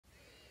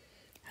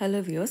Hello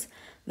viewers,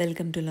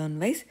 welcome to learn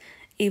vice.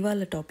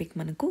 ఇవాళ topic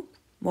మనకు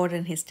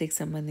modern హిస్టరీకి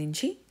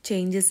సంబంధించి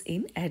changes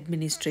in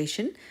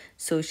administration,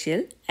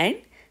 social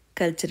and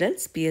cultural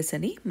spheres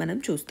అని మనం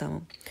చూస్తాము.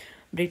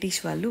 బ్రిటిష్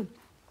వాళ్ళు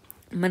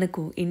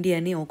మనకు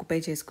ఇండియాని ఆక్యుపై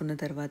చేసుకున్న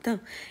తర్వాత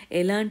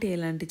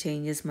ఎలాంటి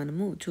చేంజెస్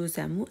మనము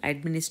చూసాము.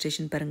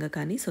 అడ్మినిస్ట్రేషన్ పరంగా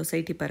కానీ,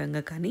 సొసైటీ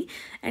పరంగా కానీ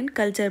అండ్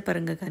కల్చర్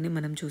పరంగా కానీ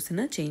మనం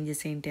చూసిన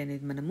చేంజెస్ ఏంటి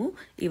అనేది మనము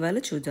ఇవాళ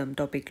చూద్దాం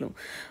టాపిక్లో.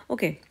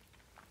 ఓకే,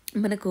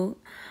 మనకు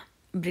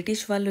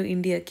బ్రిటిష్ వాళ్ళు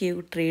ఇండియాకి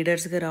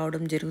ట్రేడర్స్గా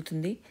రావడం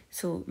జరుగుతుంది.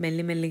 సో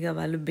మెల్లిమెల్లిగా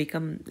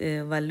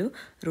వాళ్ళు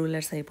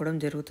రూలర్స్ అయిపోవడం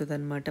జరుగుతుంది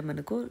అనమాట.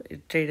 మనకు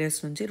ట్రేడర్స్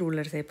నుంచి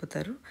రూలర్స్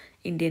అయిపోతారు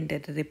ఇండియన్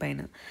టెరిటరీ పైన.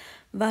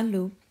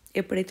 వాళ్ళు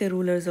ఎప్పుడైతే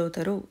రూలర్స్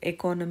అవుతారో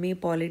ఎకానమీ,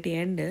 పాలిటీ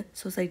అండ్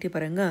సొసైటీ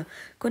పరంగా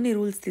కొన్ని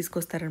రూల్స్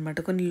తీసుకొస్తారనమాట,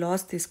 కొన్ని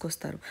లాస్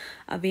తీసుకొస్తారు.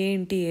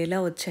 అవేంటి,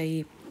 ఎలా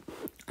వచ్చాయి,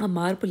 ఆ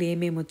మార్పులు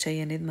ఏమేమి వచ్చాయి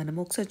అనేది మనం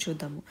ఒకసారి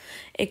చూద్దాము.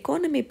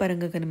 ఎకానమీ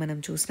పరంగా కానీ మనం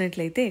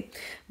చూసినట్లయితే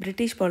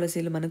బ్రిటిష్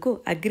పాలసీలు మనకు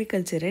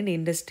అగ్రికల్చర్ అండ్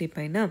ఇండస్ట్రీ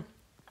పైన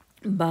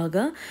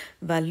బాగా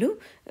వాళ్ళు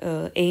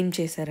ఎయిమ్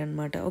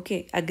చేశారనమాట. ఓకే,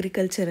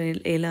 అగ్రికల్చర్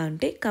ఎలా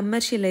అంటే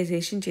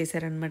కమర్షియలైజేషన్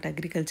చేశారనమాట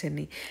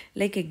అగ్రికల్చర్ని.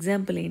 లైక్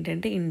ఎగ్జాంపుల్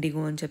ఏంటంటే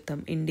ఇండిగో అని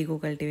చెప్తాం. IndiGo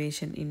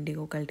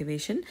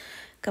cultivation,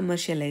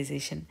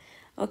 commercialisation.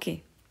 ఓకే,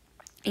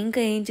 ఇంకా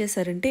ఏం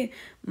చేశారంటే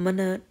మన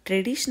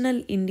ట్రెడిషనల్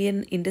ఇండియన్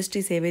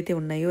ఇండస్ట్రీస్ ఏవైతే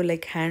ఉన్నాయో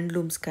లైక్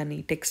హ్యాండ్లూమ్స్ కానీ,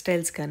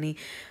 టెక్స్టైల్స్ కానీ,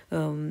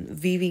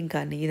 వీవింగ్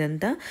కానీ,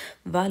 ఇదంతా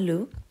వాళ్ళు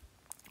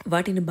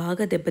వాటిని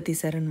బాగా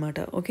దెబ్బతీశారనమాట.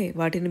 ఓకే,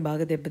 వాటిని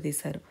బాగా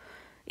దెబ్బతీశారు.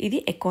 ఇది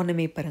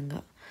ఎకానమీ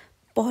పరంగా.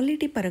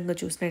 పాలిటీ పరంగా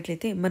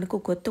చూసినట్లయితే మనకు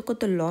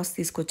కొత్త లాస్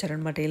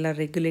తీసుకొచ్చారనమాట. ఇలా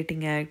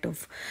రెగ్యులేటింగ్ యాక్ట్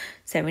ఆఫ్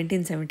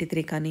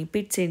 1773 కానీ,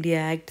 పిట్స్ ఇండియా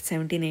యాక్ట్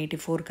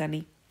 1784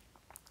 కానీ,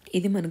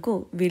 ఇది మనకు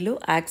వీళ్ళు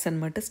యాక్ట్స్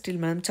అనమాట. స్టిల్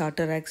మనం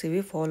చార్టర్ యాక్ట్స్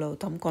ఇవి ఫాలో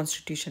అవుతాం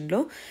కాన్స్టిట్యూషన్లో.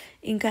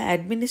 ఇంకా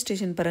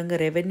అడ్మినిస్ట్రేషన్ పరంగా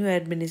revenue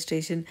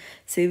administration,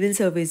 civil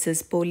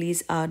services,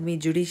 police, army,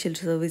 judicial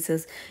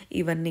services,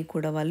 ఇవన్నీ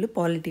కూడా వాళ్ళు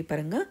పాలిటీ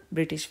పరంగా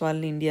బ్రిటిష్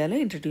వాళ్ళని ఇండియాలో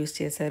ఇంట్రడ్యూస్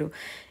చేశారు.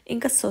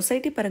 ఇంకా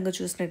సొసైటీ పరంగా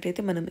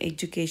చూసినట్లయితే మనం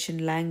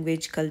ఎడ్యుకేషన్,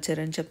 లాంగ్వేజ్,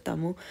 కల్చర్ అని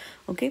చెప్తాము.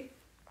 ఓకే,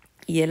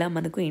 ఎలా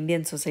మనకు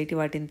ఇండియన్ సొసైటీ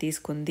వాటిని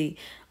తీసుకుంది.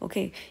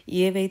 ఓకే,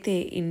 ఏవైతే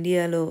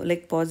ఇండియాలో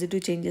లైక్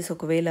పాజిటివ్ చేంజెస్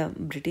ఒకవేళ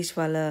బ్రిటిష్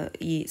వాళ్ళ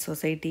ఈ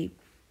సొసైటీ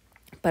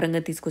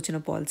పరంగా తీసుకొచ్చిన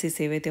పాలసీస్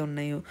ఏవైతే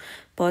ఉన్నాయో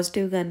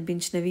పాజిటివ్గా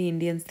అనిపించినవి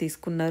ఇండియన్స్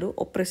తీసుకున్నారు,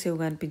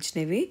 ఒప్రెసివ్గా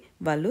అనిపించినవి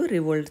వాళ్ళు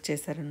రివోల్ట్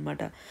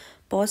చేశారనమాట.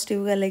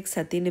 పాజిటివ్గా లైక్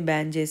సతీని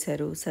బ్యాన్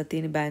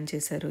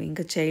చేశారు,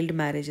 ఇంకా చైల్డ్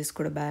మ్యారేజెస్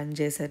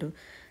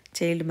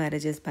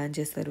బ్యాన్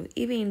చేస్తారు.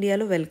 ఇవి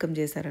ఇండియాలో వెల్కమ్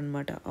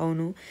చేశారనమాట.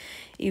 అవును,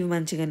 ఇవి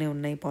మంచిగానే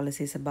ఉన్నాయి,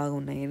 పాలసీస్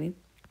బాగున్నాయని.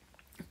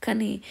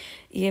 కానీ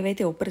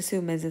ఏవైతే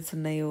ఒప్రెసివ్ మెజర్స్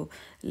ఉన్నాయో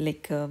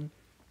లైక్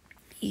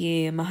ఈ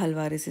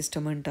మహల్వారీ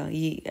సిస్టమ్ అంట,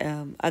 ఈ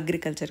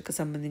అగ్రికల్చర్కి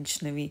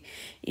సంబంధించినవి,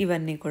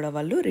 ఇవన్నీ కూడా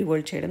వాళ్ళు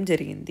రివోల్ట్ చేయడం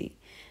జరిగింది.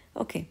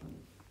 ఓకే,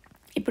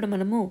 ఇప్పుడు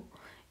మనము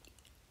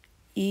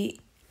ఈ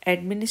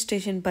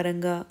అడ్మినిస్ట్రేషన్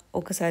పరంగా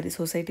ఒకసారి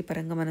సొసైటీ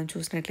పరంగా మనం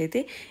చూసినట్లయితే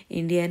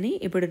ఇండియాని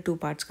ఇప్పుడు 2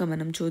 పార్ట్స్గా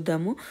మనం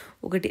చూద్దాము.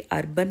 ఒకటి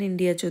అర్బన్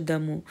ఇండియా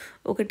చూద్దాము,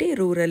 ఒకటి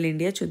రూరల్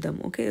ఇండియా చూద్దాము.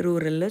 ఓకే,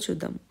 రూరల్లో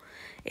చూద్దాము.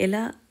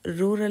 ఎలా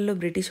రూరల్లో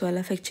బ్రిటిష్ వాళ్ళు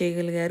అఫెక్ట్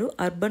చేయగలిగారు,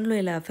 అర్బన్లో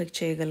ఎలా అఫెక్ట్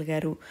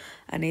చేయగలిగారు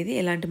అనేది,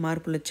 ఎలాంటి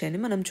మార్పులు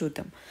వచ్చాయని మనం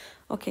చూద్దాం.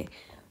 ఓకే,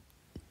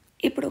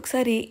 ఇప్పుడు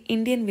ఒకసారి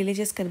ఇండియన్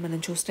విలేజెస్ కానీ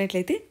మనం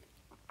చూసినట్లయితే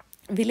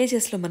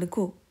విలేజెస్లో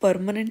మనకు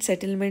పర్మనెంట్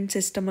సెటిల్మెంట్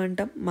సిస్టమ్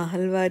అంటాం,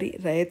 Mahalwari,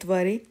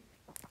 రయత్వారీ,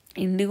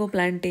 IndiGo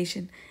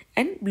plantation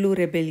and blue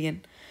rebellion.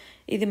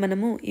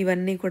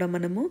 ఇవన్నీ కూడా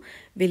మనము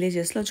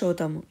విలేజెస్లో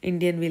చదువుతాము,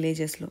 ఇండియన్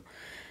విలేజెస్లో.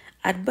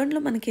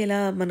 అర్బన్లో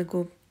మనకు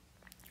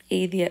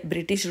ఏది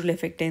బ్రిటిష్ రూల్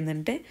ఎఫెక్ట్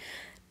అయిందంటే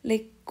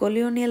లైక్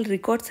కొలోనియల్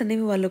రికార్డ్స్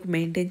అనేవి వాళ్ళకు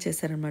మెయింటైన్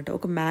చేశారనమాట.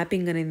 ఒక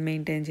మ్యాపింగ్ అనేది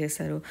మెయింటైన్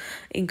చేశారు,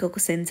 ఇంకొక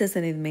సెన్సస్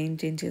అనేది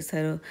మెయింటైన్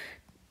చేశారు.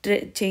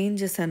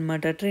 చేంజెస్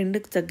అనమాట,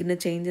 ట్రెండ్కి తగ్గిన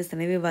చేంజెస్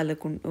అనేవి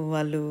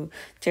వాళ్ళు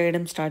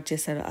చేయడం స్టార్ట్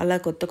చేశారు. అలా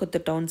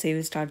కొత్త టౌన్స్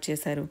ఏవి స్టార్ట్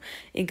చేశారు.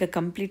 ఇంకా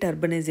కంప్లీట్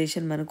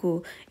అర్బనైజేషన్ మనకు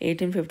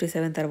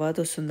 1857 తర్వాత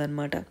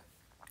వస్తుందన్నమాట.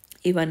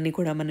 ఇవన్నీ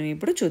కూడా మనం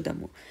ఇప్పుడు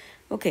చూద్దాము.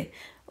 ఓకే,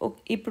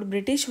 ఇప్పుడు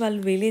బ్రిటిష్ వాళ్ళు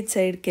విలేజ్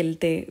సైడ్కి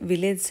వెళ్తే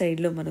విలేజ్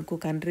సైడ్లో మనకు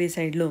కంట్రీ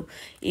సైడ్లో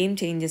ఏం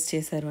చేంజెస్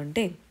చేశారు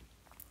అంటే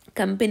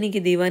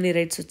కంపెనీకి దివానీ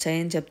రైట్స్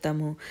వచ్చాయని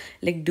చెప్తాము.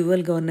 లైక్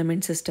డ్యూయల్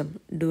గవర్నమెంట్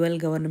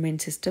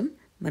సిస్టమ్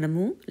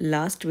మనము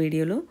లాస్ట్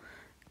వీడియోలో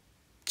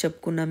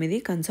చెప్పుకున్నాం. ఇది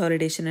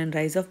consolidation and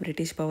rise of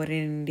British power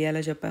in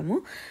ఇండియాలో చెప్పాము.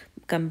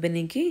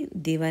 కంపెనీకి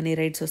దివానీ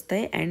రైట్స్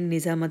వస్తాయి అండ్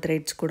నిజామత్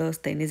రైట్స్ కూడా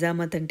వస్తాయి.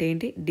 నిజామత్ అంటే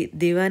ఏంటి,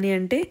 దివానీ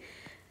అంటే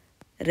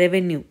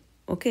revenue.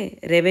 Okay,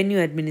 revenue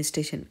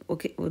administration.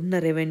 Okay, ఉన్న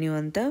రెవెన్యూ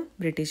అంతా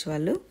బ్రిటిష్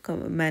వాళ్ళు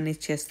మేనేజ్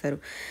చేస్తారు.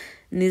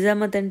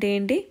 నిజామత్ అంటే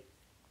ఏంటి,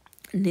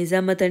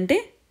 నిజామత్ అంటే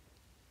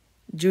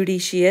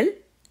judicial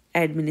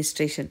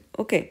administration.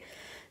 Okay,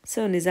 so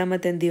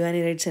Nizamat and Diwani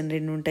rights అని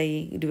 2 ఉంటాయి.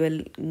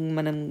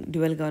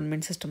 డ్యువల్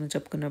గవర్నమెంట్ సిస్టమ్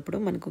చెప్పుకున్నప్పుడు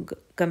మనకు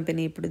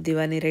కంపెనీ ఇప్పుడు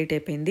దివానీ రైట్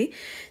అయిపోయింది.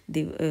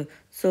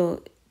 సో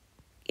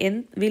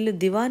వీళ్ళు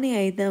దివానీ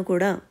అయినా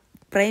కూడా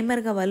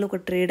ప్రైమర్గా వాళ్ళు ఒక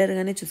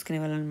ట్రేడర్గానే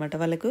చూసుకునేవాళ్ళు అనమాట.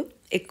 వాళ్ళకు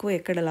ఎక్కువ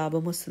ఎక్కడ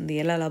లాభం వస్తుంది,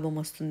 ఎలా లాభం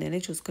వస్తుంది అని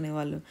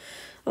చూసుకునేవాళ్ళు.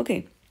 ఓకే,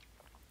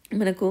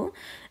 మనకు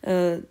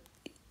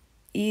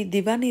ఈ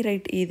దివానీ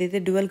రైట్ ఏదైతే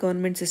డ్యువల్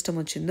గవర్నమెంట్ సిస్టమ్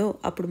వచ్చిందో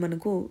అప్పుడు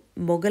మనకు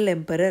మొఘల్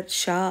ఎంపరర్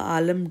షా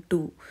ఆలం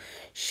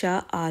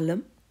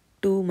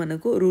టూ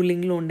మనకు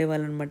రూలింగ్లో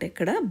ఉండేవాళ్ళు అనమాట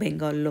ఇక్కడ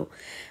బెంగాల్లో.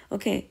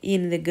 ఓకే,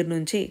 ఈయన దగ్గర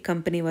నుంచి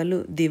కంపెనీ వాళ్ళు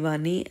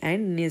దివానీ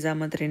అండ్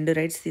నిజామత్ 2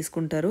 రైట్స్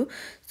తీసుకుంటారు.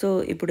 సో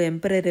ఇప్పుడు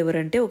ఎంపరర్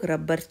ఎవరంటే ఒక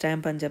రబ్బర్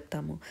స్టాంప్ అని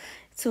చెప్తాము.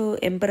 సో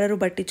ఎంపరరు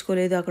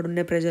పట్టించుకోలేదు, అక్కడ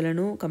ఉండే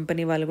ప్రజలను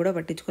కంపెనీ వాళ్ళు కూడా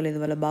పట్టించుకోలేదు,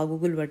 వాళ్ళ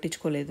బాగోగులు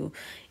పట్టించుకోలేదు.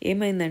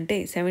 ఏమైందంటే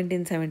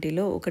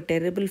 1770లో ఒక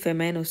టెర్రబుల్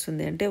ఫెమైన్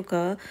వస్తుంది, అంటే ఒక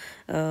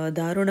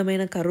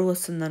దారుణమైన కరువు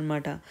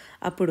వస్తుందన్నమాట.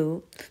 అప్పుడు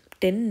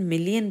 10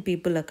 మిలియన్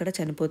పీపుల్ అక్కడ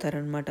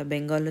చనిపోతారనమాట,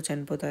 బెంగాల్లో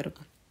చనిపోతారు.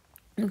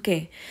 ఓకే,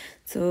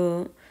 సో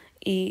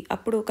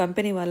అప్పుడు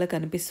కంపెనీ వాళ్ళకి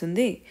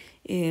అనిపిస్తుంది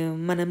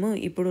మనము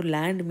ఇప్పుడు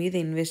ల్యాండ్ మీద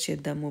ఇన్వెస్ట్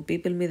చేద్దాము,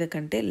 పీపుల్ మీద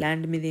కంటే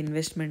ల్యాండ్ మీద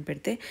ఇన్వెస్ట్మెంట్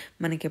పెడితే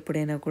మనకి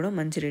ఎప్పుడైనా కూడా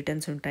మంచి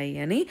రిటర్న్స్ ఉంటాయి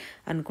అని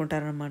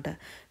అనుకుంటారనమాట.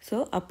 సో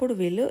అప్పుడు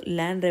వీళ్ళు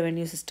ల్యాండ్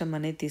రెవెన్యూ సిస్టమ్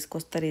అనేది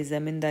తీసుకొస్తారు, ఈ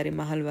జమీందారీ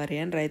మహల్వారీ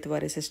అండ్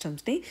రైతువారీ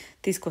సిస్టమ్స్ని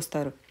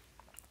తీసుకొస్తారు.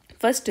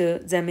 ఫస్ట్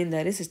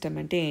జమీందారీ సిస్టమ్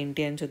అంటే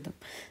ఏంటి అని చూద్దాం.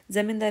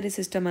 జమీందారీ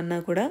సిస్టమ్ అన్నా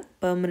కూడా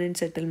పర్మనెంట్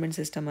సెటిల్మెంట్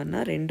సిస్టమ్ అన్నా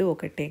రెండు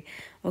ఒకటే.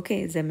 ఓకే,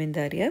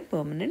 జమీందారీ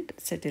పర్మనెంట్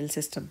సెటిల్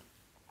సిస్టమ్.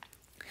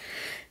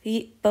 ఈ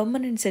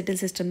పర్మనెంట్ సెటిల్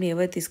సిస్టమ్ని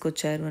ఎవరు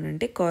తీసుకొచ్చారు అని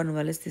అంటే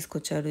కార్న్వాలిస్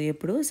తీసుకొచ్చారు.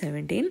 ఎప్పుడు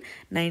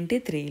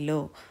 1793లో.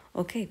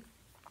 ఓకే,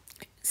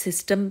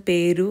 సిస్టమ్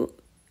పేరు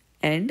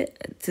అండ్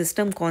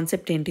సిస్టమ్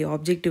కాన్సెప్ట్ ఏంటి,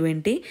 ఆబ్జెక్టివ్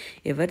ఏంటి,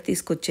 ఎవరు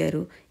తీసుకొచ్చారు,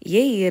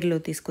 ఏ ఇయర్లో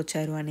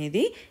తీసుకొచ్చారు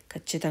అనేది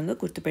ఖచ్చితంగా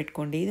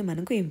గుర్తుపెట్టుకోండి, ఇది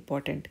మనకు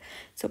important.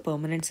 So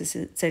permanent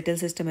settle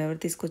system ఎవరు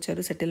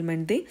తీసుకొచ్చారు,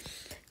 సెటిల్మెంట్ది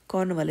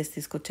కార్న్వాలిస్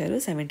తీసుకొచ్చారు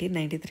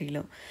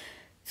 1793లో.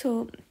 సో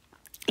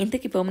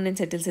ఇంతకీ పర్మనెంట్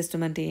సెటిల్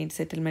సిస్టమ్ అంటే ఏంటి,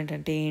 సెటిల్మెంట్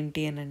అంటే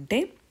ఏంటి అని అంటే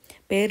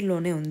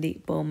పేరులోనే ఉంది,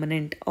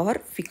 permanent are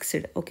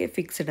fixed. Okay,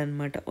 fixed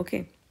అనమాట. ఓకే,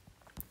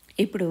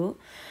 ఇప్పుడు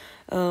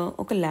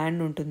ఒక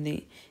ల్యాండ్ ఉంటుంది,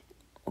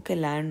 ఓకే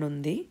ల్యాండ్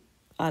ఉంది,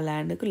 ఆ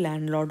ల్యాండ్కు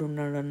ల్యాండ్ లార్డ్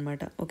ఉన్నాడు అనమాట.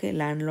 ఓకే,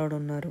 ల్యాండ్ లార్డ్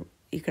ఉన్నారు,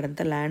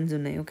 ఇక్కడంతా ల్యాండ్స్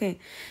ఉన్నాయి. ఓకే,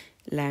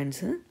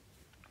 ల్యాండ్స్,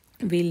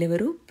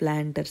 వీళ్ళెవరు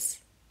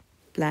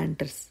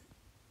ప్లాంటర్స్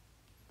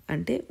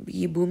అంటే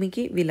ఈ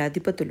భూమికి వీళ్ళ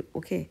అధిపతులు.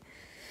 ఓకే,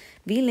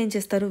 వీళ్ళు ఏం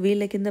చేస్తారు,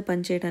 వీళ్ళ కింద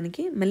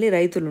పనిచేయడానికి మళ్ళీ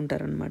రైతులు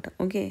ఉంటారు అనమాట.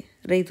 ఓకే,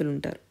 రైతులు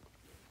ఉంటారు,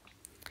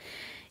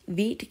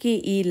 వీటికి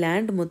ఈ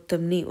ల్యాండ్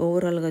మొత్తంని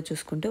ఓవరాల్గా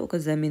చూసుకుంటే ఒక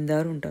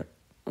జమీందారు ఉంటారు.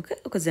 ఓకే,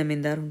 ఒక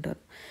జమీందారు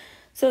ఉంటారు.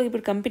 సో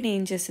ఇప్పుడు కంపెనీ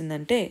ఏం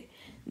చేసిందంటే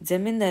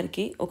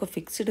జమీందార్కి ఒక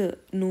ఫిక్స్డ్,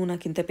 నువ్వు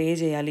నాకు ఇంత పే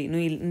చేయాలి,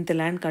 నువ్వు ఇంత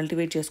ల్యాండ్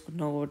కల్టివేట్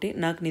చేసుకుంటున్నావు కాబట్టి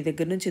నాకు నీ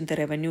దగ్గర నుంచి ఇంత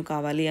రెవెన్యూ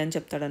కావాలి అని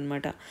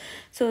చెప్తాడనమాట.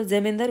 సో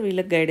జమీందార్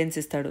వీళ్ళకి గైడెన్స్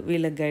ఇస్తాడు,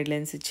 వీళ్ళకి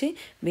గైడ్లైన్స్ ఇచ్చి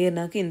మీరు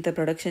నాకు ఇంత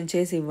ప్రొడక్షన్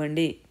చేసి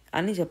ఇవ్వండి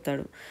అని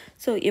చెప్తాడు.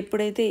 సో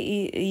ఎప్పుడైతే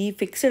ఈ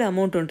ఫిక్స్డ్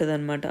అమౌంట్ ఉంటుంది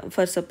అనమాట,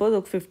 ఫర్ సపోజ్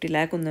ఒక 50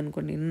 lakh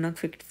ఉందనుకోండి, నాకు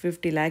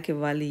 50 lakh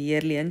ఇవ్వాలి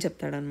ఇయర్లీ అని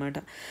చెప్తాడనమాట.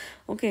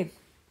 ఓకే,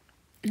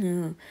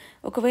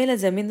 ఒకవేళ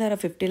జమీందారు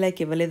 50 lakh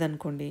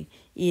ఇవ్వలేదనుకోండి,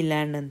 ఈ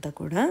ల్యాండ్ అంతా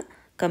కూడా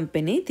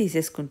కంపెనీ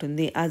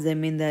తీసేసుకుంటుంది, ఆ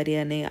జమీందారీ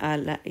అనే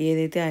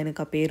ఏదైతే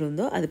ఆయనకు ఆ పేరు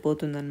ఉందో అది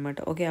పోతుందన్నమాట.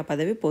 ఓకే, ఆ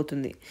పదవి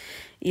పోతుంది.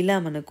 ఇలా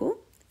మనకు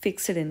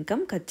ఫిక్స్డ్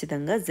ఇన్కమ్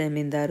ఖచ్చితంగా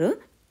జమీందారు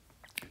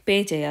పే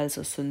చేయాల్సి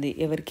వస్తుంది,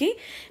 ఎవరికి,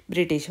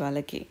 బ్రిటిష్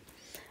వాళ్ళకి.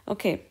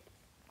 ఓకే,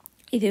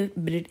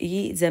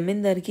 ఈ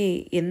జమీందార్కి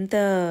ఎంత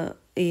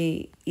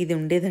ఇది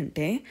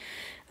ఉండేదంటే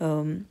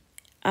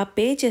ఆ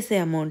పే చేసే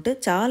అమౌంట్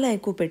చాలా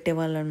ఎక్కువ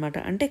పెట్టేవాళ్ళు అనమాట,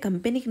 అంటే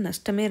కంపెనీకి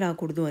నష్టమే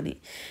రాకూడదు అని.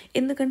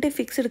 ఎందుకంటే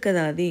ఫిక్స్డ్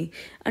కదా అది,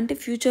 అంటే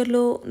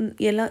ఫ్యూచర్లో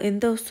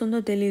ఎంత వస్తుందో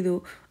తెలీదు,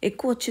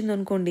 ఎక్కువ వచ్చింది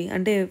అనుకోండి,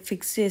 అంటే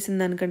ఫిక్స్ చేసిన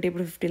దానికంటే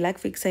ఇప్పుడు 50 lakh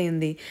ఫిక్స్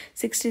అయ్యింది,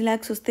 60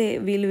 lakhs వస్తే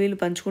వీళ్ళు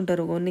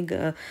పంచుకుంటారు, ఓన్లీ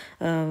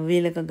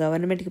వీళ్ళకి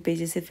గవర్నమెంట్కి పే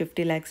చేసే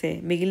 50 lakhs,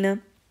 మిగిలిన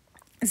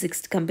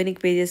కంపెనీకి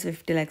పే చేసి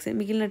 50 lakhs,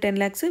 మిగిలిన 10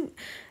 lakhs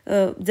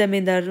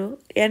జమీందారు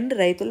అండ్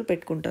రైతులు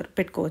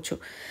పెట్టుకోవచ్చు.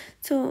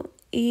 సో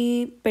ఈ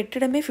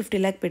పెట్టడమే 50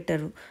 lakh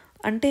పెట్టారు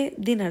అంటే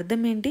దీని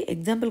అర్థం ఏంటి,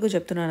 ఎగ్జాంపుల్గా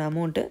చెప్తున్నాను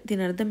అమౌంట్,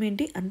 దీని అర్థం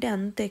ఏంటి అంటే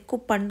అంత ఎక్కువ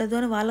పండదు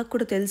అని వాళ్ళకు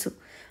కూడా తెలుసు.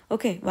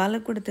 ఓకే,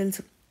 వాళ్ళకు కూడా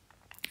తెలుసు,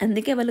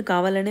 అందుకే వాళ్ళు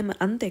కావాలనే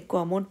అంత ఎక్కువ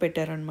అమౌంట్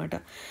పెట్టారనమాట.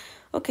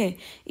 ఓకే,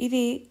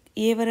 ఇది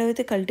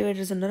ఎవరైతే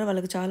కల్టివేటర్స్ ఉన్నారో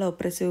వాళ్ళకి చాలా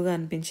ఒప్రెసివ్గా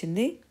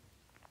అనిపించింది,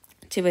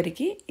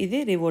 చివరికి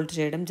ఇది రివోల్ట్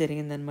చేయడం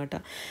జరిగిందనమాట.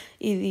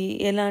 ఇది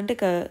ఎలా అంటే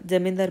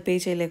జమీందార్ పే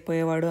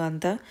చేయలేకపోయేవాడు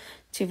అంతా,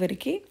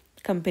 చివరికి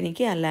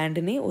కంపెనీకి ఆ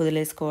ల్యాండ్ని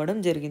వదిలేసుకోవడం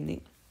జరిగింది.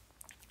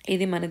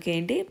 ఇది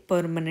మనకేంటి,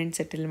 permanent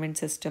settlement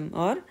system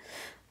are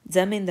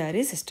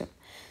zamindari system.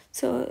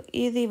 So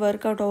ఇది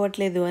వర్కౌట్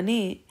అవ్వట్లేదు అని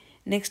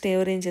నెక్స్ట్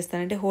ఎవరు ఏం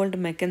చేస్తారంటే హోల్ట్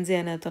మెకెన్జీ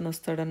అనే అతను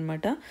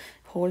వస్తాడనమాట.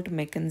 హోల్ట్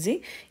మెకెన్జీ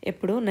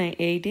ఎప్పుడు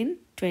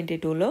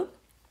 1822లో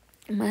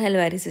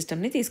మహల్వారీ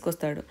సిస్టమ్ని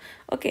తీసుకొస్తాడు.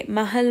 ఓకే,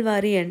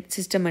 మహల్వారీ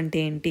సిస్టమ్ అంటే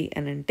ఏంటి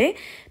అని అంటే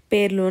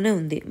పేరులోనే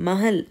ఉంది,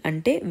 మహల్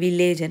అంటే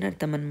విలేజ్ అని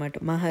అర్థం అనమాట.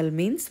 Mahal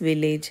means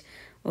village.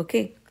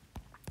 Okay,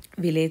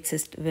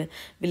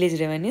 village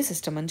revenue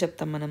system అని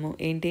చెప్తాం మనము.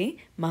 ఏంటి,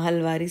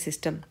 Mahalwari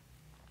system.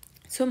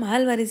 So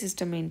Mahalwari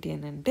system ఏంటి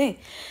అని అంటే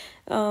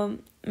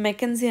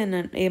మెకెన్సీ అని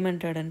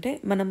ఏమంటాడంటే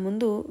మనం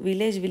ముందు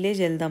విలేజ్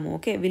వెళ్దాము.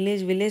 ఓకే,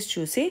 విలేజ్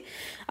చూసి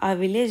ఆ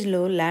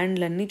విలేజ్లో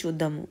ల్యాండ్లన్నీ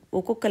చూద్దాము.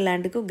 ఒక్కొక్క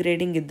ల్యాండ్కు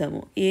గ్రేడింగ్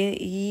ఇద్దాము.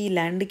 ఈ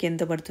ల్యాండ్కి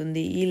ఎంత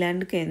పడుతుంది, ఈ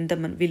ల్యాండ్కి ఎంత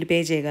వీళ్ళు పే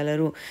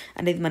చేయగలరు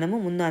అనేది మనము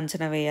ముందు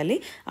అంచనా వేయాలి.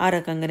 ఆ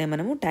రకంగానే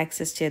మనము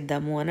ట్యాక్సెస్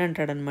చేద్దాము అని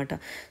అంటాడనమాట.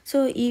 సో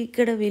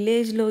ఇక్కడ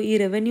విలేజ్లో ఈ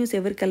రెవెన్యూస్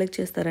ఎవరు కలెక్ట్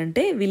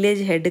చేస్తారంటే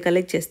విలేజ్ హెడ్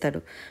కలెక్ట్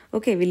చేస్తాడు.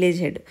 Okay,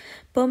 village head.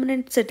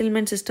 Permanent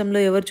settlement సిస్టంలో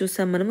ఎవరు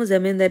చూస్తాం మనము,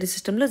 జమీందారీ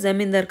సిస్టంలో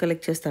జమీందార్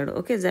కలెక్ట్ చేస్తాడు.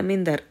 ఓకే,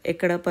 జమీందార్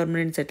ఎక్కడ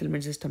పర్మనెంట్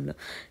సెటిల్మెంట్ సిస్టంలో.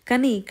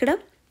 కానీ ఇక్కడ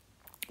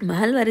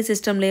మహల్వారీ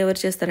సిస్టంలో ఎవరు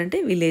చేస్తారంటే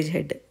village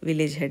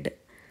head.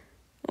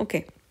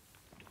 Okay,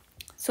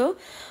 so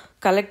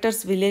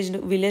collectors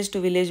village to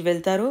village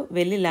వెళ్తారు,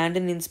 వెళ్ళి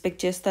ల్యాండ్ని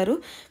ఇన్స్పెక్ట్ చేస్తారు.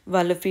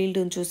 వాళ్ళ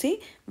ఫీల్డ్ని చూసి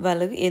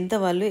వాళ్ళకి ఎంత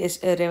వాళ్ళు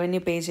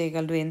రెవెన్యూ పే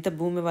చేయగలరు, ఎంత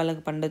భూమి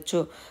వాళ్ళకి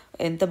పండొచ్చు,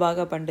 ఎంత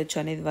బాగా పండొచ్చు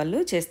అనేది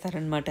వాళ్ళు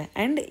చేస్తారనమాట.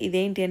 అండ్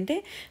ఇదేంటి అంటే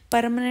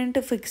పర్మనెంట్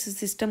ఫిక్స్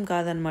సిస్టమ్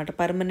కాదనమాట,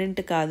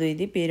 పర్మనెంట్ కాదు,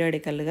 ఇది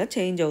పీరియాడికల్గా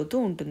చేంజ్ అవుతూ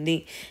ఉంటుంది.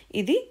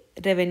 ఇది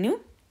revenue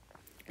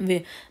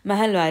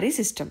Mahalwari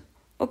system.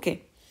 Okay,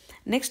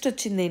 next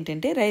వచ్చింది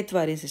ఏంటంటే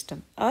ryotwari system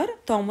are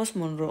Thomas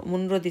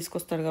Munro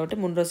తీసుకొస్తాడు కాబట్టి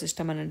మున్రో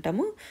సిస్టమ్ అని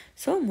అంటాము.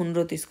 సో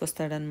మున్రో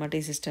తీసుకొస్తాడనమాట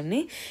ఈ సిస్టమ్ని.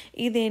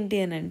 ఇదేంటి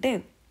అని అంటే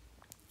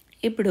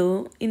ఇప్పుడు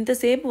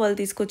ఇంతసేపు వాళ్ళు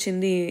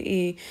తీసుకొచ్చింది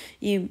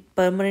ఈ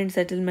పర్మనెంట్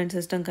సెటిల్మెంట్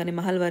సిస్టమ్ కానీ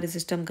మహల్వారీ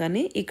సిస్టమ్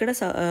కానీ ఇక్కడ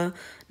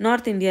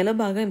నార్త్ ఇండియాలో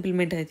బాగా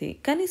ఇంప్లిమెంట్ అవుతాయి.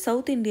 కానీ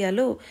సౌత్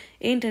ఇండియాలో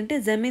ఏంటంటే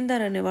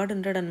జమీందార్ అనేవాడు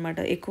ఉంటాడనమాట,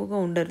 ఎక్కువగా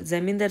ఉండరు,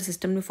 జమీందార్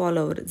సిస్టమ్ని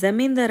ఫాలో అవ్వరు.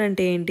 జమీందార్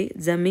అంటే ఏంటి,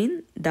 Zameen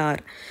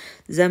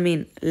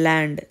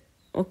land,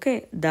 okay,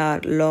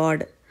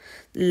 lord,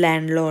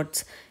 land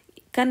Lord's.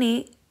 కానీ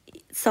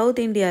సౌత్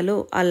ఇండియాలో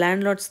ఆ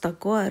ల్యాండ్ లార్డ్స్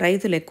తక్కువ,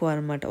 రైతులు ఎక్కువ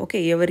అనమాట. ఓకే,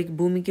 ఎవరికి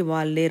భూమికి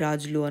వాళ్ళే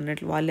రాజులు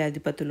అన్నట్లు, వాళ్ళే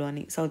అధిపతులు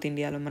అని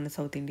మన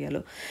సౌత్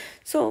ఇండియాలో.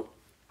 సో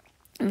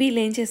వీళ్ళు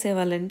ఏం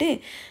చేసేవాళ్ళంటే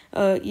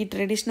ఈ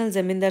ట్రెడిషనల్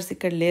జమీందార్స్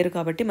ఇక్కడ లేరు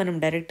కాబట్టి మనం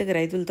డైరెక్ట్గా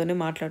రైతులతోనే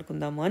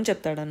మాట్లాడుకుందాము అని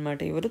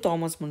చెప్తాడనమాట ఎవరు,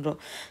 థామస్ మున్రో.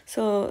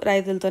 సో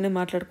రైతులతోనే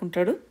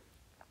మాట్లాడుకుంటాడు.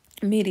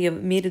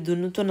 మీరు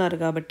దున్నుతున్నారు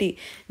కాబట్టి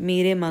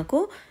మీరే మాకు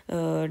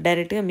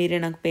డైరెక్ట్గా మీరే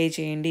నాకు పే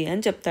చేయండి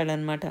అని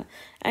చెప్తాడనమాట.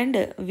 అండ్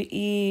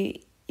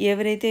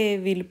ఎవరైతే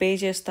వీళ్ళు పే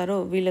చేస్తారో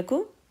వీళ్ళకు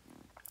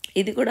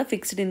ఇది కూడా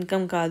ఫిక్స్డ్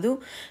ఇన్కమ్ కాదు,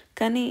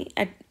 కానీ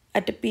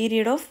అట్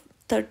పీరియడ్ ఆఫ్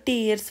 30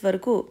 years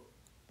వరకు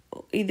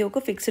ఇది ఒక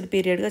ఫిక్స్డ్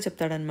పీరియడ్గా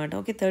చెప్తాడనమాట.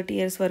 ఓకే, 30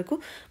 years వరకు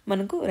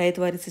మనకు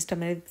రైతువారీ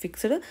సిస్టమ్ అనేది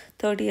ఫిక్స్డ్.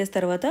 30 years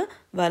తర్వాత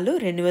వాళ్ళు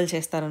రెన్యువల్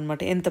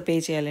చేస్తారనమాట, ఎంత పే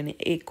చేయాలని.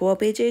 ఎక్కువ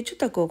పే చేయొచ్చు,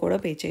 తక్కువ కూడా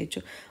పే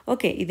చేయొచ్చు.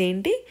 ఓకే,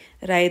 ఇదేంటి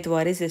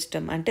రైతువారీ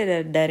సిస్టమ్ అంటే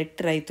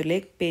డైరెక్ట్ రైతులే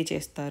పే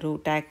చేస్తారు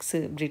ట్యాక్స్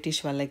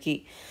బ్రిటిష్ వాళ్ళకి.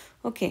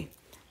 ఓకే,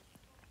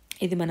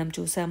 ఇది మనం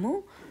చూసాము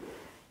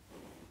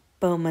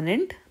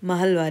permanent,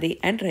 Mahalwari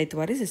and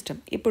ryotwari system.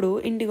 ఇప్పుడు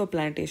ఇండిగో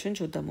ప్లాంటేషన్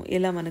చూద్దాము,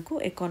 ఎలా మనకు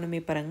ఎకానమీ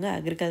పరంగా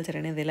అగ్రికల్చర్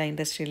అనేది ఎలా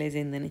ఇండస్ట్రియలైజ్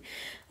అయిందని.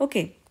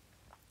 ఓకే,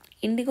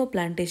 ఇండిగో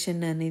ప్లాంటేషన్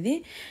అనేది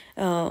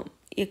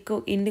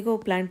ఇండిగో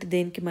ప్లాంట్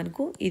దేనికి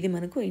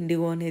మనకు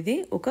ఇండిగో అనేది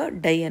ఒక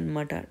డై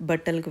అన్నమాట,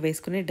 బట్టలకు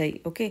వేసుకునే డై.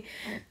 ఓకే,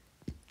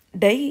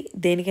 డై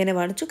దేనికైనా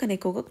వాడచ్చు, కానీ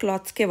ఎక్కువగా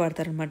క్లాత్స్కే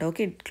వాడతారనమాట.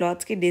 ఓకే,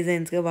 క్లాత్స్కి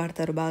డిజైన్స్గా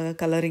వాడతారు, బాగా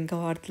కలరింగ్గా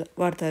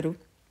వాడతారు.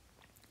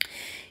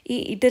 ఈ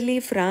ఇటలీ,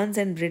 ఫ్రాన్స్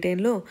అండ్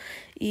బ్రిటన్లో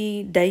ఈ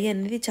డై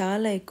అనేది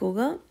చాలా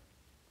ఎక్కువగా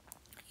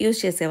యూజ్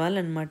చేసేవాళ్ళు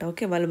అనమాట.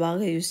 ఓకే, వాళ్ళు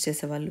బాగా యూజ్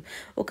చేసేవాళ్ళు.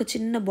 ఒక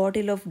చిన్న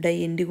bottle of die,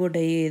 IndiGo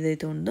die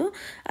ఏదైతే ఉందో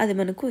అది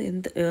మనకు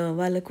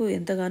వాళ్ళకు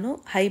ఎంతగానో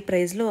హై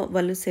ప్రైస్లో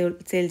వాళ్ళు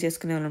సేల్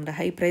చేసుకునే వాళ్ళు ఉంటారు.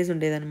 హై ప్రైస్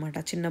ఉండేదన్నమాట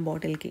చిన్న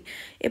బాటిల్కి.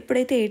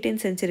 ఎప్పుడైతే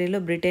 18th century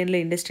బ్రిటన్లో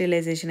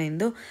ఇండస్ట్రియలైజేషన్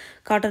అయిందో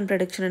కాటన్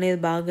ప్రొడక్షన్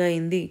అనేది బాగా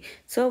అయింది.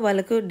 సో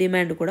వాళ్ళకు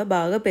డిమాండ్ కూడా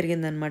బాగా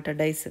పెరిగిందనమాట,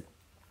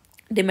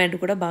 డిమాండ్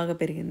కూడా బాగా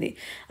పెరిగింది.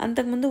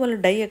 అంతకుముందు వాళ్ళు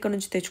డై ఎక్కడి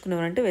నుంచి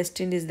తెచ్చుకునేవారు అంటే వెస్ట్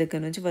ఇండీస్ దగ్గర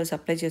నుంచి వాళ్ళు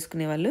సప్లై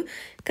చేసుకునేవాళ్ళు.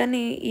 కానీ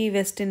ఈ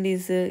వెస్ట్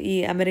ఇండీస్, ఈ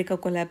అమెరికా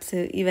కొలాప్స్,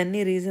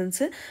 ఇవన్నీ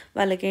రీజన్స్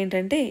వాళ్ళకి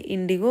ఏంటంటే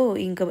ఇండిగో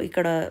ఇంకా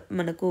ఇక్కడ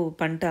మనకు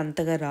పంట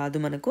అంతగా రాదు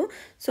మనకు,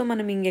 సో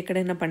మనం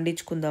ఇంకెక్కడైనా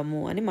పండించుకుందాము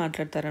అని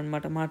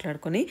మాట్లాడతారనమాట.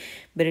 మాట్లాడుకొని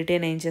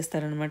బ్రిటన్ ఏం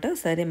చేస్తారనమాట,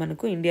 సరే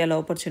మనకు ఇండియాలో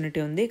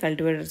ఆపర్చునిటీ ఉంది,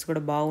 కల్టివేటర్స్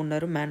కూడా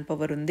బాగున్నారు, మ్యాన్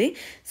పవర్ ఉంది,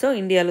 సో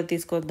ఇండియాలో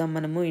తీసుకొద్దాం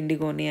మనము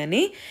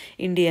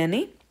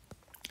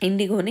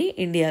ఇండిగోని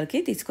ఇండియాకి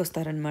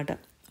తీసుకొస్తారనమాట.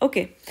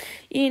 ఓకే,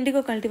 ఈ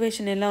ఇండిగో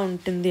కల్టివేషన్ ఎలా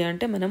ఉంటుంది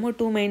అంటే మనము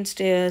 2 main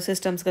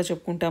సిస్టమ్స్గా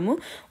చెప్పుకుంటాము.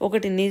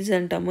 ఒకటి నిజ్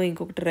అంటాము,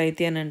 ఇంకొకటి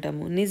రైతీ అని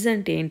అంటాము. నిజ్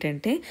అంటే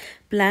ఏంటంటే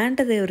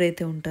ప్లాంటర్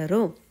ఎవరైతే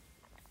ఉంటారో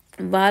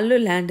వాళ్ళు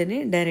ల్యాండ్ని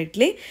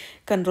డైరెక్ట్లీ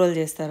కంట్రోల్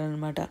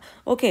చేస్తారనమాట.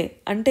 ఓకే,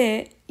 అంటే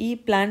ఈ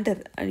ప్లాంటర్,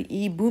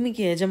 ఈ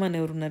భూమికి యజమాని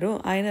ఎవరున్నారో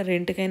ఆయన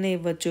రెంట్కైనా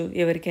ఇవ్వచ్చు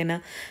ఎవరికైనా.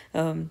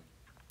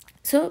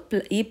 సో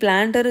ఈ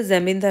ప్లాంటర్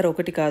జమీందార్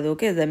ఒకటి కాదు.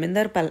 ఓకే,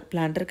 జమీందార్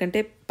ప్లాంటర్ కంటే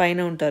పైన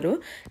ఉంటారు,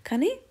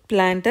 కానీ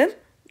ప్లాంటర్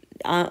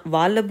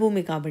వాళ్ళ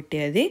భూమి కాబట్టి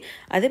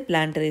అది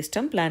ప్లాంటర్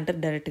ఇష్టం, ప్లాంటర్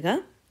డైరెక్ట్గా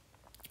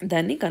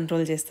దాన్ని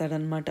కంట్రోల్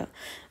చేస్తాడనమాట.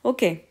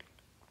 ఓకే,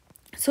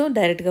 సో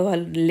డైరెక్ట్గా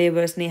వాళ్ళు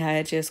లేబర్స్ని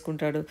హైర్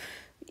చేసుకుంటాడు.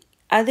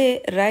 అదే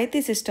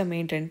రైతీ సిస్టమ్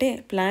ఏంటంటే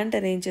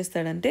ప్లాంటర్ ఏం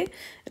చేస్తాడంటే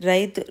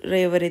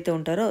ఎవరైతే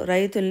ఉంటారో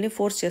రైతుల్ని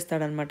ఫోర్స్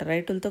చేస్తాడనమాట,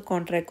 రైతులతో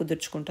కాంట్రాక్ట్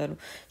కుదుర్చుకుంటారు.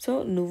 సో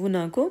నువ్వు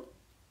నాకు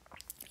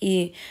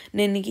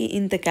నేను నీకు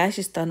ఇంత క్యాష్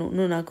ఇస్తాను,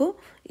 నువ్వు నాకు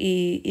ఈ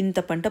ఇంత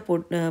పంట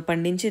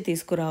పండించి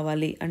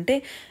తీసుకురావాలి అంటే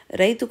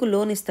రైతుకు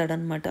లోన్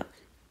ఇస్తాడనమాట.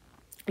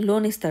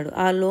 లోన్ ఇస్తాడు.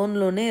 ఆ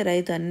లోన్లోనే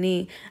రైతు అన్నీ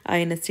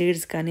ఆయన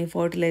సీడ్స్ కానీ,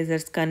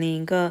 ఫర్టిలైజర్స్ కానీ,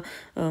 ఇంకా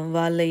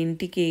వాళ్ళ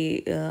ఇంటికి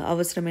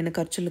అవసరమైన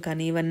ఖర్చులు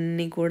కానీ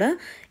ఇవన్నీ కూడా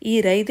ఈ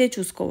రైతే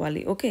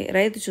చూసుకోవాలి. ఓకే,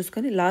 రైతు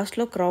చూసుకొని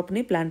లాస్ట్లో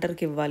క్రాప్ని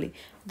ప్లాంటర్కి ఇవ్వాలి.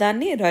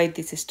 దాన్ని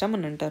రాయితీ సిస్టమ్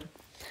అని అంటారు.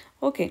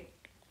 ఓకే,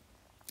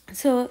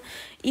 సో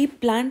ఈ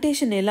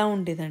ప్లాంటేషన్ ఎలా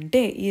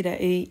ఉండేదంటే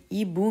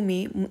ఈ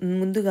భూమి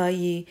ముందుగా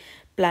ఈ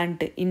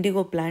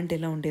ఇండిగో ప్లాంట్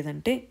ఎలా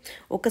ఉండేదంటే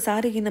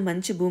ఒకసారి కింద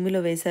మంచి భూమిలో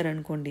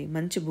వేశారనుకోండి,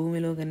 మంచి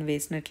భూమిలో కానీ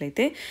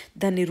వేసినట్లయితే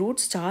దాని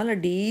రూట్స్ చాలా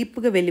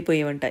డీప్గా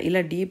వెళ్ళిపోయేవంట,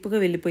 ఇలా డీప్గా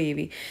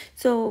వెళ్ళిపోయేవి.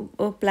 సో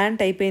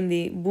ప్లాంట్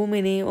అయిపోయింది,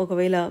 భూమిని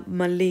ఒకవేళ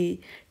మళ్ళీ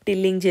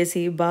టిల్లింగ్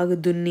చేసి బాగా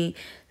దున్ని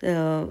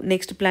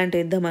నెక్స్ట్ ప్లాంట్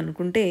వేద్దాం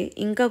అనుకుంటే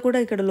ఇంకా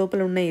కూడా ఇక్కడ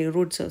లోపల ఉన్నాయి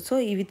రూట్స్, సో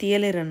ఇవి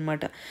తీయలేరు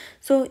అనమాట.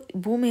 సో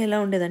భూమి ఎలా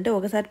ఉండేదంటే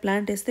ఒకసారి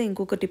ప్లాంట్ వేస్తే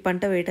ఇంకొకటి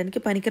పంట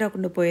వేయడానికి పనికి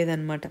రాకుండా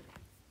పోయేదన్నమాట.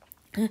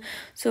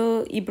 సో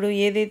ఇప్పుడు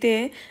ఏదైతే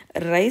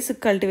రైస్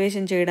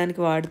కల్టివేషన్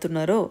చేయడానికి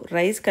వాడుతున్నారో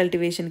రైస్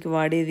కల్టివేషన్కి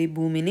వాడేది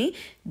భూమిని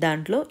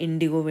దాంట్లో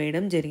ఇండిగో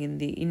వేయడం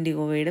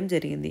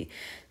జరిగింది.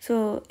 సో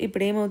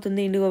ఇప్పుడు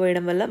ఏమవుతుంది, ఇండిగో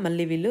వేయడం వల్ల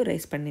మళ్ళీ వీళ్ళు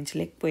రైస్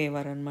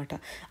పండించలేకపోయేవారు అనమాట.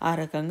 ఆ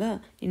రకంగా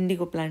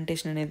ఇండిగో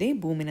ప్లాంటేషన్ అనేది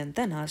భూమిని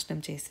అంతా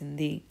నాశనం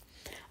చేసింది.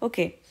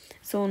 ఓకే,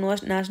 సో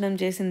నాశనం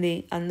చేసింది.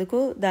 అందుకు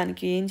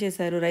దానికి ఏం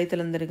చేశారు,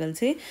 రైతులందరూ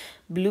కలిసి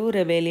బ్లూ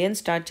రెబేలియన్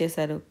స్టార్ట్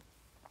చేశారు.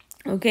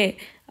 ఓకే,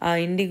 ఆ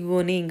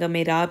ఇండిగోని ఇంకా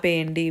మీరు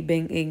ఆపేయండి,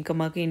 ఇంకా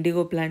మాకు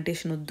ఇండిగో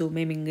ప్లాంటేషన్ వద్దు,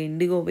 మేము ఇంకా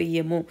ఇండిగో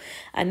వెయ్యము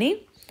అని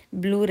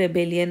బ్లూ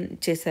రెబేలియన్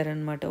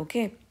చేశారనమాట.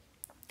 ఓకే,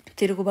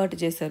 తిరుగుబాటు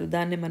చేశారు.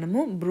 దాన్ని మనము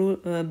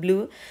బ్లూ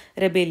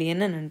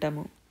రెబేలియన్ అని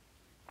అంటాము.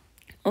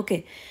 ఓకే,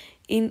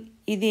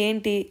 ఇది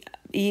ఏంటి,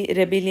 ఈ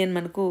రెబేలియన్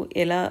మనకు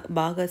ఎలా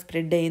బాగా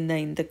స్ప్రెడ్ అయిందా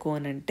ఇంతకు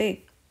అని అంటే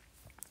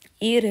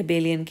ఈ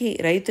రెబేలియన్కి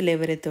రైతులు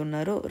ఎవరైతే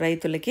ఉన్నారో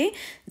రైతులకి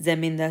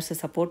జమీందార్స్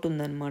సపోర్ట్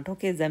ఉందన్నమాట.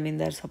 ఓకే,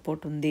 జమీందార్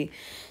సపోర్ట్ ఉంది.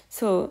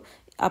 సో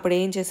అప్పుడు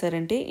ఏం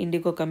చేశారంటే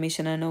ఇండిగో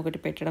కమిషన్ అని ఒకటి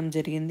పెట్టడం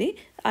జరిగింది.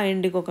 ఆ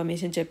ఇండిగో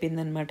కమిషన్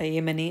చెప్పిందనమాట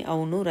ఏమని,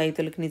 అవును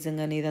రైతులకు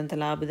నిజంగానే ఇదంత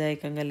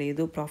లాభదాయకంగా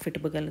లేదు,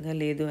 ప్రాఫిటబుల్గా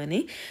లేదు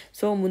అని.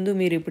 సో ముందు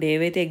మీరు ఇప్పుడు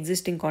ఏవైతే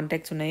ఎగ్జిస్టింగ్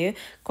కాంట్రాక్ట్స్ ఉన్నాయో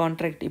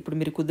ఇప్పుడు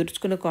మీరు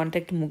కుదుర్చుకున్న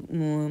కాంట్రాక్ట్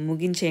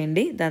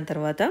ముగించేయండి, దాని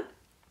తర్వాత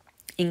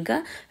ఇంకా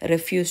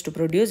refuse to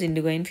produce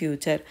IndiGo in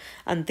future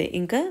అంతే.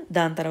 ఇంకా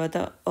దాని తర్వాత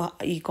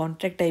ఈ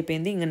కాంట్రాక్ట్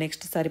అయిపోయింది, ఇంకా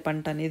నెక్స్ట్ సారి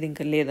పంట అనేది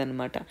ఇంకా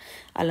లేదనమాట.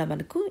 అలా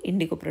మనకు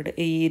ఇండిగో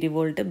ఈ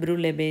revolt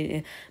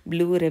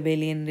blue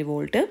rebellion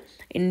revolt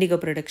IndiGo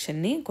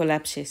ప్రొడక్షన్ని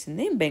collapse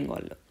చేసింది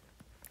బెంగాల్లో.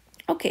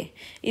 ఓకే,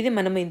 ఇది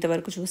మనం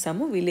ఇంతవరకు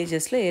చూసాము.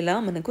 విలేజెస్లో ఎలా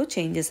మనకు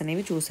చేంజెస్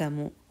అనేవి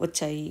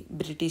వచ్చాయి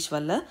బ్రిటిష్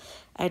వల్ల,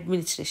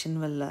 అడ్మినిస్ట్రేషన్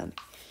వల్ల.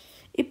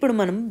 ఇప్పుడు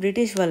మనం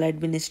బ్రిటిష్ వాళ్ళ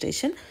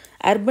అడ్మినిస్ట్రేషన్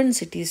అర్బన్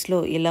సిటీస్లో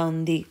ఎలా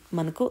ఉంది,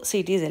 మనకు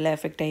సిటీస్ ఎలా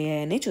ఎఫెక్ట్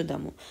అయ్యాయని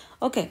చూద్దాము.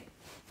 ఓకే,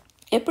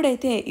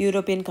 ఎప్పుడైతే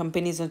యూరోపియన్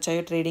కంపెనీస్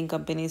వచ్చాయో, ట్రేడింగ్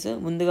కంపెనీస్,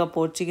 ముందుగా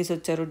పోర్చుగీస్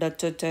వచ్చారు,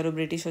 డచ్ వచ్చారు,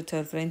 బ్రిటిష్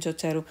వచ్చారు, ఫ్రెంచ్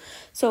వచ్చారు.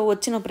 సో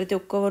వచ్చిన ప్రతి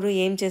ఒక్కరు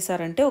ఏం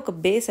చేశారంటే ఒక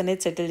బేస్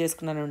అనేది సెటిల్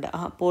చేసుకున్నారంట.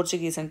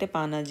 పోర్చుగీస్ అంటే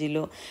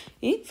పానాజీలో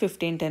ఈ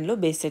 1510లో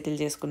బేస్ సెటిల్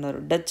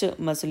చేసుకున్నారు. డచ్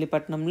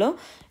మచిలీపట్నంలో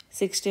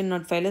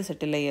 1605లో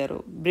సెటిల్ అయ్యారు.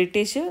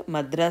 British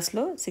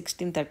మద్రాస్లో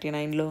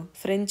 1639లో,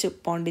 French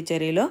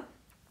పాండిచేరిలో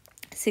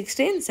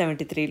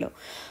 1673లో.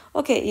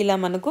 ఓకే, ఇలా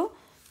మనకు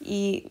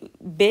ఈ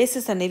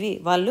బేసెస్ అనేవి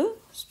వాళ్ళు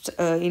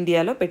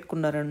ఇండియాలో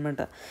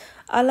పెట్టుకున్నారనమాట.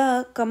 అలా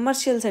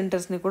కమర్షియల్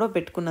సెంటర్స్ని కూడా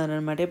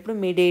పెట్టుకున్నారనమాట. ఎప్పుడు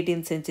మిడ్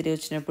 18th సెంచరీ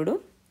వచ్చినప్పుడు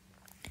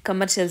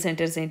కమర్షియల్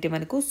సెంటర్స్ ఏంటి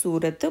మనకు,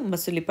 సూరత్,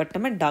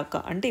 మచిలీపట్నం అండ్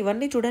ఢాకా. అంటే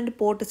ఇవన్నీ చూడండి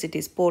port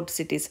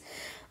cities.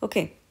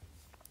 Okay,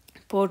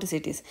 port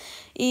cities.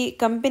 ఈ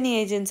కంపెనీ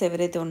ఏజెంట్స్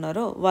ఎవరైతే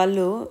ఉన్నారో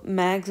వాళ్ళు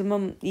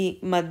మ్యాక్సిమం ఈ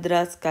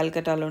మద్రాస్,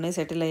 కల్కటాలోనే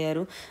సెటిల్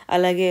అయ్యారు.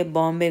 అలాగే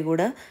బాంబే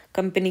కూడా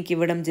కంపెనీకి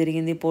ఇవ్వడం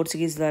జరిగింది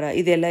పోర్చుగీస్ ద్వారా.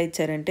 ఇది ఎలా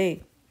ఇచ్చారంటే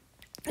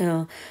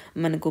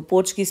మనకు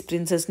పోర్చుగీస్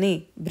ప్రిన్సెస్ని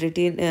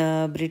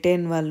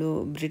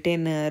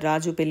బ్రిటన్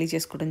రాజు పెళ్లి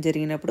చేసుకోవడం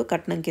జరిగినప్పుడు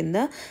కట్నం కింద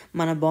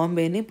మన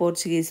బాంబేని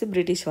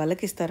బ్రిటిష్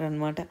వాళ్ళకి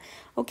ఇస్తారనమాట.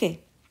 ఓకే,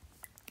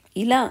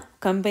 ఇలా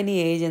కంపెనీ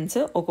ఏజెంట్స్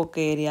ఒక్కొక్క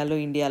ఏరియాలో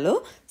ఇండియాలో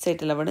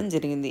సెటిల్ అవ్వడం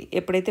జరిగింది.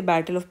 ఎప్పుడైతే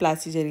బ్యాటిల్ ఆఫ్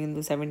ప్లాసీ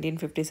జరిగిందో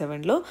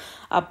 1757లో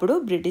అప్పుడు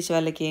బ్రిటిష్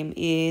వాళ్ళకి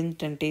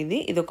ఏంటంటే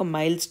ఇది ఒక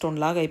మైల్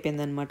స్టోన్ లాగా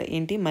అయిపోయింది అనమాట.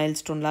 మైల్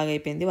స్టోన్ లాగా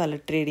అయిపోయింది వాళ్ళ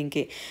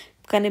ట్రేడింగ్కి.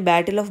 కానీ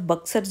బ్యాటిల్ ఆఫ్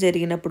బక్సర్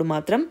జరిగినప్పుడు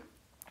మాత్రం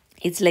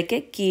ఇట్స్ లైక్ ఏ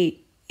కీ,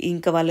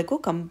 ఇంకా వాళ్ళకు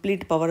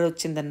కంప్లీట్ పవర్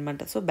వచ్చిందనమాట.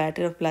 So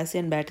battle of Plassey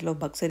and battle of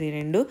Buxar ఈ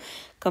రెండు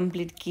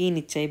కంప్లీట్ కీని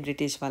ఇచ్చాయి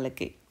బ్రిటిష్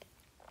వాళ్ళకి.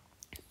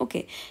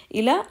 ఓకే,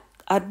 ఇలా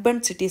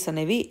అర్బన్ సిటీస్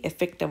అనేవి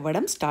ఎఫెక్ట్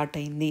అవ్వడం స్టార్ట్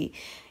అయింది.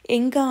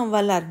 ఇంకా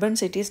వాళ్ళ అర్బన్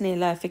సిటీస్ని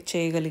ఎలా ఎఫెక్ట్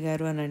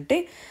చేయగలిగారు అని అంటే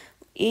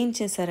ఏం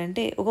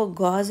చేశారంటే ఒక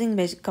గాజింగ్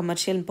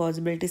కమర్షియల్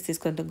పాసిబిలిటీస్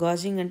తీసుకుంటారు.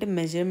 గాజింగ్ అంటే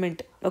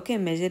measurement. Okay,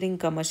 measuring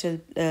commercial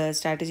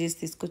strategies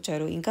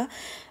తీసుకొచ్చారు. ఇంకా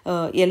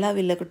ఎలా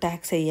వీళ్ళకు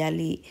ట్యాక్స్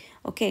వేయాలి,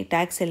 ఓకే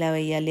ట్యాక్స్ ఎలా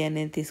వేయాలి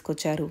అనేది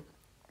తీసుకొచ్చారు.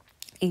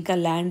 ఇంకా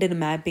ల్యాండ్ని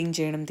మ్యాపింగ్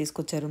చేయడం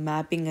తీసుకొచ్చారు.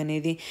 మ్యాపింగ్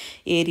అనేది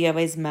ఏరియా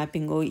వైజ్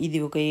మ్యాపింగ్, ఇది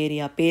ఒక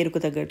ఏరియా పేరుకు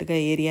తగ్గట్టుగా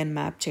ఏరియాని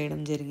మ్యాప్ చేయడం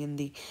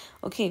జరిగింది.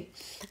 ఓకే,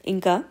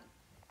 ఇంకా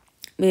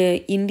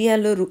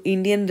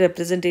ఇండియన్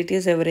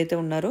రిప్రజెంటేటివ్స్ ఎవరైతే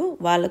ఉన్నారో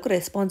వాళ్ళకు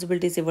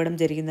రెస్పాన్సిబిలిటీస్ ఇవ్వడం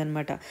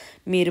జరిగిందనమాట.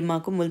 మీరు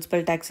మాకు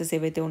మున్సిపల్ ట్యాక్సెస్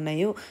ఏవైతే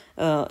ఉన్నాయో,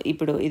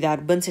 ఇప్పుడు ఇది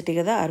అర్బన్ సిటీ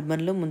కదా,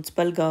 అర్బన్లో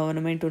మున్సిపల్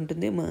గవర్నమెంట్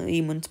ఉంటుంది, ఈ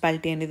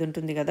మున్సిపాలిటీ అనేది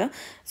ఉంటుంది కదా.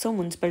 సో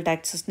మున్సిపల్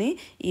ట్యాక్సెస్ని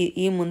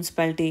ఈ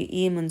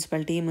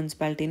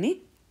మున్సిపాలిటీని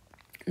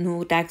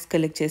నువ్వు ట్యాక్స్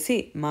కలెక్ట్ చేసి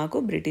మాకు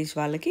బ్రిటిష్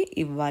వాళ్ళకి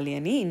ఇవ్వాలి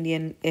అని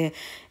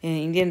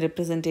ఇండియన్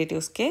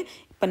రిప్రజెంటేటివ్స్కే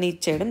పని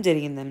ఇచ్చేయడం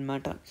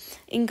జరిగిందనమాట.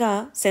 ఇంకా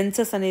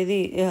సెన్సస్ అనేది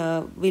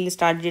వీళ్ళు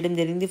స్టార్ట్ చేయడం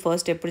జరిగింది.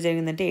 ఫస్ట్ ఎప్పుడు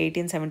జరిగిందంటే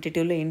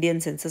 1872లో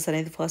ఇండియన్ సెన్సస్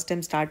అనేది ఫస్ట్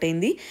టైం స్టార్ట్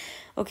అయింది.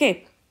 ఓకే,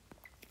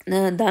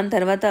 దాని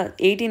తర్వాత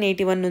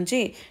 1881 నుంచి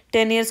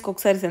 10 yearsకి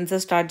ఒకసారి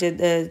సెన్సస్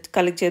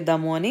కలెక్ట్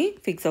చేద్దాము అని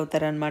ఫిక్స్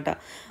అవుతారనమాట.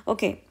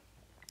 ఓకే,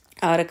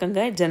 ఆ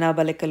రకంగా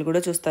జనాభా లెక్కలు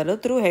కూడా చూస్తారు,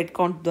 త్రూ హెడ్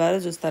కౌంట్ ద్వారా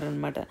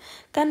చూస్తారనమాట.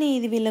 కానీ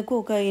ఇది వీళ్ళకు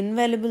ఒక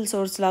ఇన్వాల్యుబుల్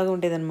సోర్స్ లాగా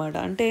ఉండేదన్నమాట.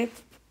 అంటే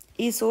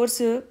ఈ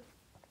సోర్స్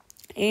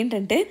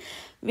ఏంటంటే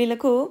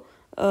వీళ్ళకు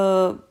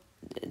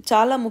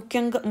చాలా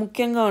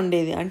ముఖ్యంగా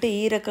ఉండేది. అంటే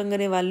ఈ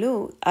రకంగానే వాళ్ళు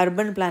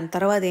అర్బన్ ప్లాన్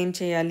తర్వాత ఏం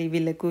చేయాలి,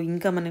 వీళ్ళకు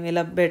ఇంకా మనం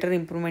ఎలా బెటర్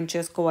ఇంప్రూవ్మెంట్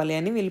చేసుకోవాలి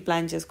అని వీళ్ళు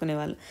ప్లాన్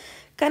చేసుకునేవాళ్ళు.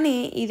 కానీ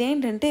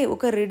ఇదేంటంటే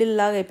ఒక రిడిల్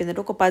లాగా అయిపోయింది,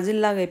 అంటే ఒక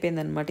పజిల్ లాగా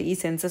అయిపోయింది అనమాట ఈ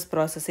సెన్సస్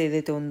ప్రాసెస్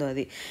ఏదైతే ఉందో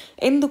అది.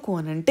 ఎందుకు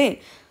అనంటే,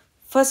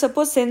 ఫస్ట్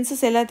సపోజ్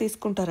సెన్సస్ ఎలా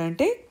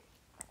తీసుకుంటారంటే,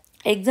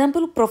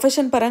 ఎగ్జాంపుల్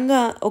ప్రొఫెషన్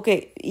పరంగా ఓకే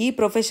ఈ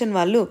ప్రొఫెషన్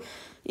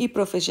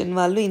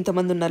వాళ్ళు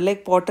ఇంతమంది ఉన్నారు,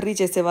 లైక్ పాటరీ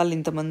చేసే వాళ్ళు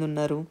ఇంతమంది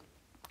ఉన్నారు,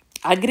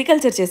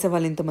 అగ్రికల్చర్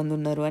చేసేవాళ్ళు ఇంతమంది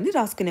ఉన్నారు అని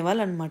రాసుకునే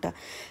వాళ్ళు అనమాట.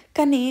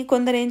 కానీ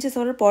కొందరు ఏం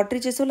చేసేవాళ్ళు, పాటరీ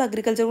చేసేవాళ్ళు,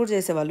 అగ్రికల్చర్ కూడా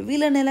చేసేవాళ్ళు.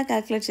 వీళ్ళని ఎలా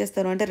క్యాలిక్యులేట్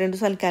చేస్తారు అంటే 2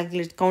 సార్లు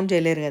కౌంట్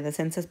చేయలేరు కదా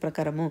సెన్సస్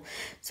ప్రకారము.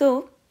 సో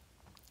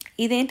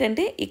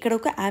ఇదేంటంటే ఇక్కడ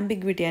ఒక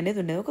అంబిగ్విటీ అనేది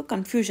ఉండేది, ఒక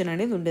కన్ఫ్యూజన్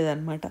అనేది ఉండేది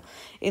అనమాట.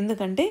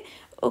 ఎందుకంటే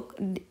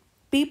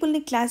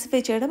పీపుల్ని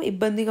క్లాసిఫై చేయడం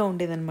ఇబ్బందిగా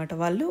ఉండేదన్నమాట,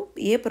 వాళ్ళు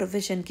ఏ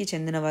ప్రొఫెషన్కి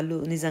చెందిన వాళ్ళు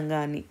నిజంగా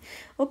అని.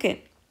 ఓకే,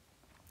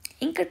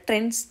 ఇంకా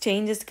ట్రెండ్స్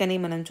చేంజెస్ కానీ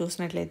మనం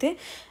చూసినట్లయితే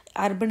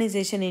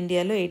అర్బనైజేషన్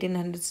ఇండియాలో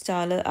 1800s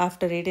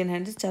ఆఫ్టర్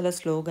 1800s చాలా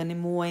స్లోగానే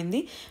మూవ్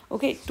అయింది.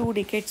 ఓకే, 2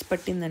 decades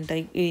పట్టిందంట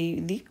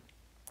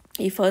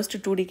ఈ ఫస్ట్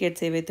 2 decades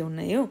ఏవైతే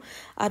ఉన్నాయో.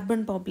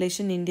 అర్బన్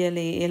పాపులేషన్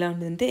ఇండియాలో ఎలా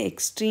ఉండేదంటే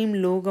ఎక్స్ట్రీమ్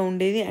లోగా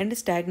ఉండేది అండ్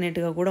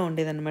స్టాగ్నేట్గా కూడా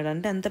ఉండేది అనమాట.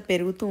 అంటే అంత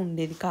పెరుగుతూ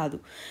ఉండేది కాదు.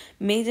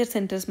 మేజర్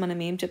సెంటర్స్ మనం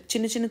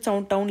చిన్న చిన్న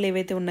టౌన్లు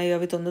ఏవైతే ఉన్నాయో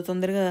అవి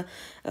తొందరగా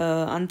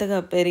అంతగా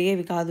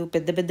పెరిగేవి కాదు.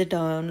 పెద్ద పెద్ద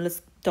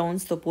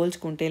టౌన్స్తో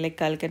పోల్చుకుంటే, లైక్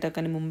కలకత్తా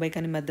కానీ, ముంబై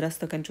కానీ,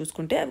 మద్రాస్తో కానీ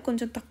చూసుకుంటే అవి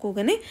కొంచెం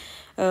తక్కువగానే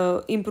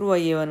ఇంప్రూవ్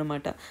అయ్యేవి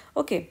అనమాట.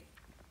 ఓకే,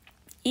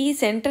 ఈ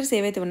సెంటర్స్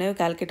ఏవైతే ఉన్నాయో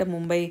కలకత్తా,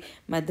 ముంబై,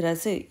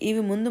 మద్రాస్,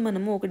 ఇవి ముందు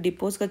మనము ఒక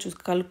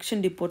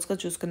కలెక్షన్ డిపోట్స్గా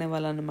చూసుకునే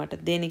వాళ్ళు అనమాట.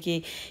 దేనికి,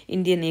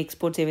 ఇండియన్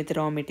ఎక్స్పోర్ట్స్ ఏవైతే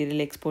రా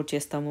మెటీరియల్ ఎక్స్పోర్ట్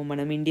చేస్తామో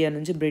మనం ఇండియా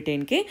నుంచి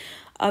బ్రిటన్కి,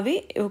 అవి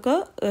ఒక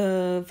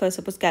ఫస్ట్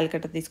సపోజ్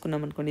కలకత్తా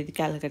తీసుకున్నాం అనుకోండి, ఇది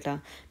కలకత్తా,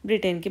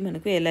 బ్రిటన్కి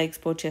మనకు ఎలా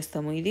ఎక్స్పోర్ట్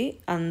చేస్తాము, ఇది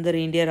అందరు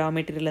ఇండియా రా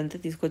మెటీరియల్ అంతా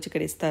తీసుకొచ్చి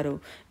ఇక్కడ ఇస్తారు,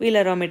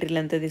 వీళ్ళ రా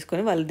మెటీరియల్ అంతా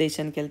తీసుకొని వాళ్ళ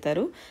దేశానికి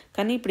వెళ్తారు.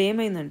 కానీ ఇప్పుడు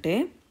ఏమైందంటే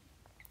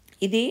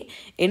ఇది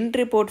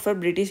ఎంట్రీ పోర్ట్ ఫర్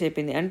బ్రిటిష్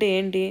అయిపోయింది. అంటే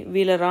ఏంటి,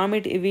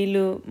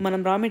 వీళ్ళు మనం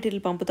రా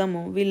మెటీరియల్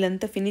పంపుతాము,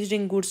 వీళ్ళంతా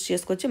ఫినిషింగ్ గూడ్స్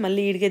చేసుకొచ్చి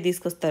మళ్ళీ ఈడికే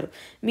తీసుకొస్తారు,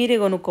 మీరే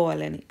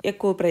కొనుక్కోవాలని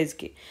ఎక్కువ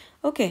ప్రైస్కి.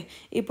 ఓకే,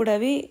 ఇప్పుడు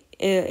అవి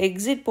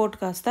ఎగ్జిట్ పోర్ట్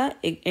కాస్త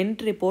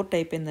ఎంట్రీ పోర్ట్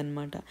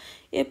అయిపోయిందనమాట.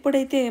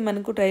 ఎప్పుడైతే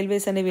మనకు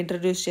రైల్వేస్ అనేవి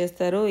ఇంట్రడ్యూస్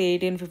చేస్తారో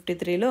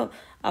 1853లో,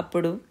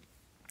 అప్పుడు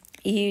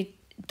ఈ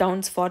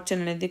టౌన్స్ ఫార్చ్యూన్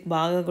అనేది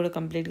బాగా కూడా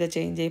కంప్లీట్గా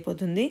చేంజ్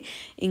అయిపోతుంది.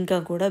 ఇంకా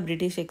కూడా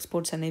బ్రిటిష్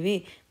ఎక్స్పోర్ట్స్ అనేవి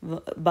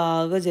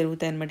బాగా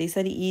జరుగుతాయి అన్నమాట.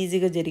 ఈసారి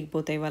ఈజీగా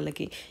జరిగిపోతాయి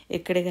వాళ్ళకి.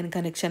 ఎక్కడే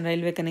కానీ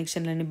రైల్వే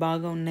కనెక్షన్లు అన్నీ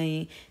బాగా ఉన్నాయి.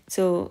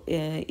 సో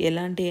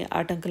ఎలాంటి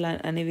ఆటంకాలు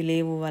అనేవి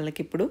లేవు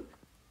వాళ్ళకి. ఇప్పుడు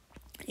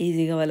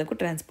ఈజీగా వాళ్ళకు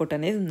ట్రాన్స్పోర్ట్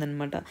అనేది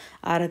ఉందన్నమాట.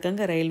 ఆ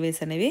రకంగా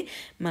రైల్వేస్ అనేవి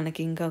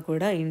మనకి ఇంకా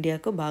కూడా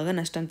ఇండియాకు బాగా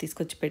నష్టం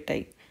తీసుకొచ్చి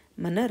పెట్టాయి.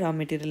 మన రా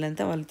మెటీరియల్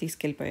అంతా వాళ్ళు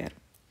తీసుకెళ్ళిపోయారు.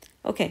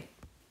 ఓకే,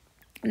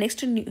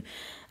 నెక్స్ట్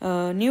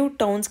న్యూ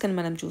టౌన్స్ కానీ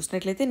మనం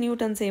చూసినట్లయితే న్యూ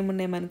టౌన్స్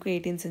ఏమున్నాయి మనకు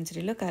 18th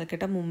centuryలో,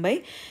 కలకత్తా, ముంబై,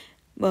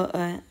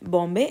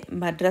 బాంబే,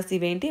 మద్రాస్,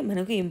 ఇవేంటి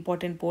మనకు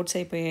ఇంపార్టెంట్ పోర్ట్స్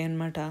అయిపోయాయి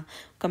అనమాట.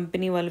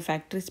 కంపెనీ వాళ్ళు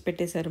ఫ్యాక్టరీస్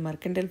పెట్టేశారు,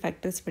 మర్కెంటైల్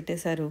ఫ్యాక్టరీస్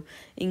పెట్టేశారు.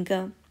 ఇంకా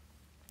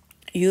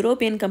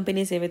యూరోపియన్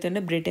కంపెనీస్ ఏవైతే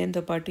ఉన్నాయో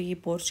బ్రిటన్తో పాటు ఈ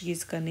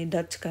పోర్చుగీస్ కానీ,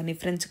 డచ్ కానీ,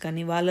 ఫ్రెంచ్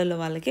కానీ,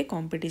 వాళ్ళకే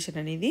కాంపిటీషన్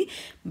అనేది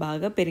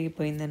బాగా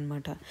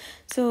పెరిగిపోయిందనమాట.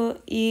 సో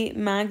ఈ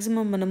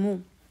మ్యాక్సిమం మనము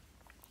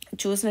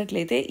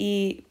చూసినట్లయితే ఈ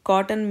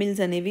కాటన్ మిల్స్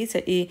అనేవి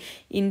ఈ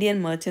ఇండియన్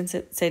మర్చెంట్స్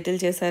సెటిల్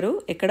చేశారు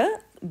ఇక్కడ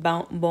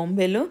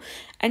బాంబేలో.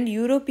 And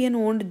European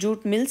owned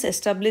jute mills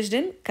established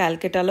in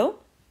కలకత్తాలో.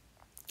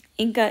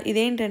 ఇంకా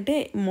ఇదేంటంటే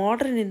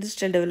మోడర్న్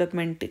ఇండస్ట్రియల్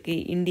డెవలప్మెంట్కి,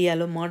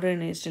 ఇండియాలో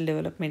మోడర్న్ ఇండస్ట్రియల్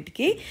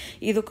డెవలప్మెంట్కి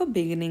ఇదొక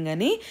బిగినింగ్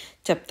అని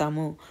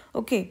చెప్తాము.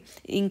 ఓకే,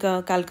 ఇంకా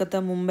కలకత్తా,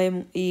 ముంబై,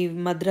 ఈ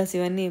మద్రాస్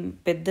ఇవన్నీ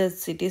పెద్ద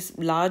సిటీస్,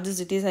 లార్జ్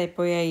సిటీస్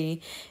అయిపోయాయి.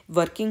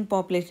 వర్కింగ్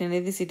పాపులేషన్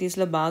అనేది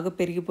సిటీస్లో బాగా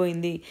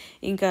పెరిగిపోయింది.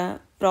 ఇంకా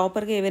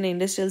ప్రాపర్గా ఏవైనా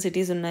ఇండస్ట్రియల్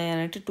సిటీస్ ఉన్నాయా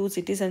అంటే 2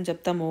 cities అని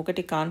చెప్తాము.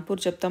 ఒకటి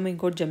కాన్పూర్ చెప్తాము,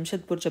 ఇంకోటి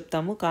జంషెద్పూర్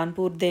చెప్తాము.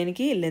 కాన్పూర్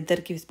దేనికి,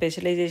 లెదర్కి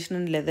స్పెషలైజేషన్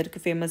అండ్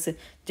లెదర్కి ఫేమస్.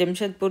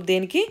 జంషెద్పూర్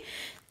దేనికి,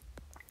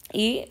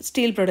 ఈ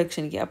స్టీల్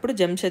ప్రొడక్షన్కి. అప్పుడు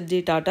జంషెడ్జీ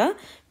టాటా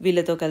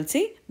వీళ్ళతో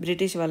కలిసి,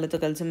 బ్రిటిష్ వాళ్ళతో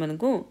కలిసి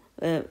మనకు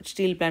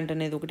స్టీల్ ప్లాంట్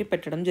అనేది ఒకటి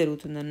పెట్టడం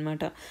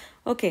జరుగుతుందన్నమాట.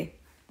 ఓకే,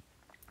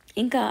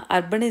 ఇంకా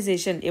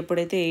అర్బనైజేషన్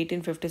ఎప్పుడైతే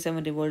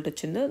 1857 రివోల్ట్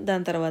వచ్చిందో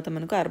దాని తర్వాత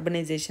మనకు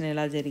అర్బనైజేషన్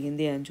ఎలా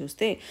జరిగింది అని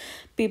చూస్తే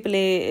పీపుల్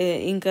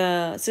ఇంకా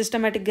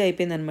సిస్టమేటిక్గా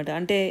అయిపోయింది అనమాట.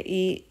 అంటే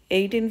ఈ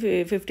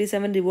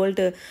 1857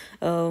 రివోల్ట్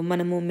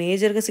మనము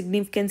మేజర్గా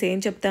సిగ్నిఫికెన్స్ ఏం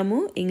చెప్తాము,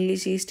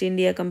 ఇంగ్లీష్ ఈస్ట్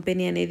ఇండియా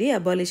కంపెనీ అనేది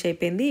అబాలిష్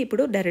అయిపోయింది,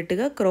 ఇప్పుడు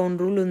డైరెక్ట్గా క్రౌన్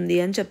రూల్ ఉంది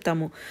అని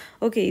చెప్తాము.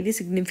 ఓకే, ఇది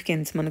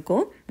సిగ్నిఫికెన్స్ మనకు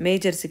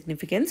మేజర్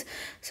సిగ్నిఫికెన్స్.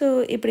 సో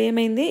ఇప్పుడు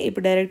ఏమైంది,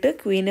 ఇప్పుడు డైరెక్ట్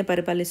క్వీనే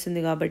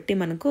పరిపాలిస్తుంది కాబట్టి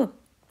మనకు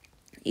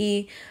ఈ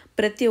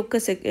ప్రతి ఒక్క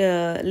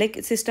లైక్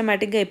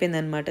సిస్టమేటిక్గా అయిపోయింది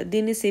అనమాట.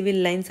 దీన్ని సివిల్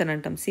లైన్స్ అని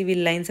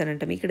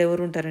అంటాం. ఇక్కడ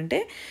ఎవరు ఉంటారంటే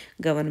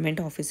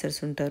గవర్నమెంట్ ఆఫీసర్స్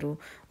ఉంటారు.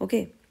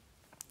 ఓకే,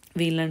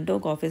 వీళ్ళంటూ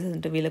ఒక ఆఫీసర్స్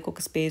ఉంటే వీళ్ళకి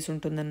ఒక స్పేస్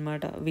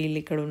ఉంటుందన్నమాట, వీళ్ళు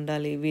ఇక్కడ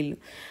ఉండాలి వీళ్ళు.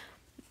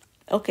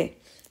 ఓకే,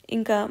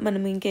 ఇంకా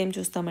మనం ఇంకేం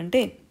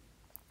చూస్తామంటే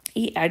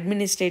ఈ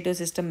అడ్మినిస్ట్రేటివ్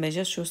సిస్టమ్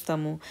మెజర్స్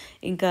చూస్తాము,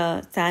 ఇంకా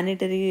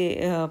శానిటరీ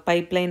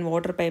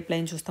వాటర్ పైప్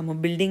లైన్ చూస్తాము,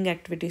 బిల్డింగ్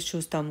యాక్టివిటీస్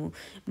చూస్తాము,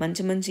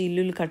 మంచి మంచి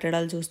ఇల్లులు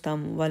కట్టడాలు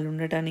చూస్తాము వాళ్ళు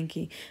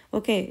ఉండటానికి.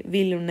 ఓకే,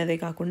 వీళ్ళు ఉన్నదే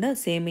కాకుండా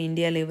సేమ్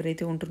ఇండియాలో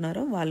ఎవరైతే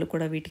ఉంటున్నారో వాళ్ళు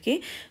కూడా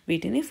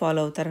వీటిని ఫాలో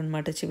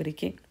అవుతారనమాట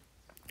చివరికి.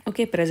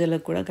 ఓకే,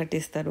 ప్రజలకు కూడా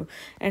కట్టిస్తారు.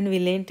 అండ్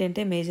వీళ్ళు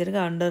ఏంటంటే మేజర్గా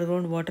అండర్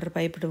గ్రౌండ్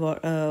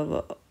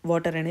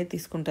వాటర్ అనేది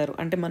తీసుకుంటారు.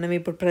 అంటే మనం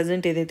ఇప్పుడు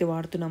ప్రజెంట్ ఏదైతే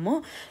వాడుతున్నామో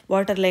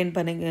వాటర్ లైన్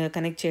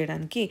కనెక్ట్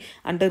చేయడానికి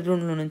అండర్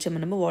గ్రౌండ్లో నుంచి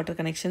మనము వాటర్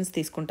కనెక్షన్స్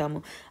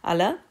తీసుకుంటాము.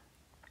 అలా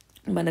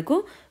మనకు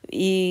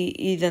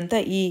ఇదంతా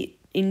ఈ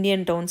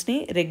ఇండియన్ టౌన్స్ని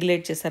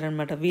రెగ్యులేట్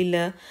చేస్తారనమాట.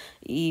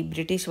 ఈ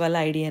బ్రిటిష్ వాళ్ళ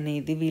ఐడియా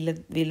అనేది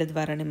వీళ్ళ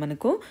ద్వారానే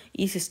మనకు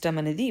ఈ సిస్టమ్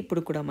అనేది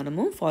ఇప్పుడు కూడా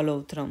మనము ఫాలో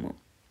అవుతున్నాము.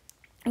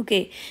 ఓకే,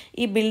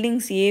 ఈ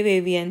బిల్డింగ్స్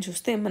ఏవేవి అని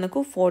చూస్తే మనకు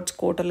ఫోర్ట్స్,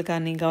 కోటలు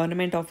కానీ,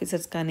 గవర్నమెంట్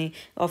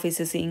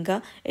ఆఫీసెస్, ఇంకా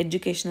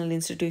ఎడ్యుకేషనల్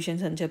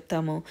ఇన్స్టిట్యూషన్స్ అని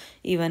చెప్తాము.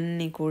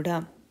 ఇవన్నీ కూడా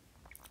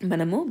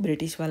మనము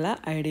బ్రిటిష్ వాళ్ళ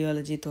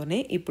ఐడియాలజీతోనే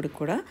ఇప్పుడు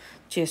కూడా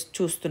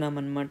చూస్తున్నాం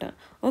అనమాట.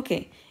 ఓకే,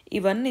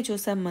 ఇవన్నీ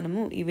చూసాం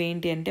మనము.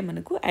 ఇవేంటి అంటే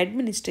మనకు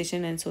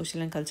administration and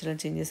social and cultural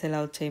changes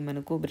ఎలా వచ్చాయి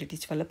మనకు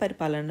బ్రిటిష్ వాళ్ళ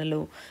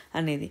పరిపాలనలో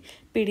అనేది.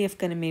 పీడిఎఫ్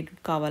కానీ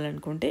మీరు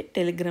కావాలనుకుంటే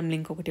టెలిగ్రామ్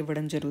లింక్ ఒకటి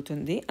ఇవ్వడం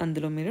జరుగుతుంది,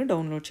 అందులో మీరు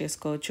డౌన్లోడ్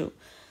చేసుకోవచ్చు.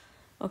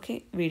 ఓకే,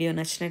 వీడియో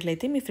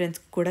నచ్చినట్లయితే మీ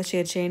ఫ్రెండ్స్కి కూడా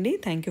షేర్ చేయండి.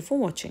 Thank you for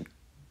watching.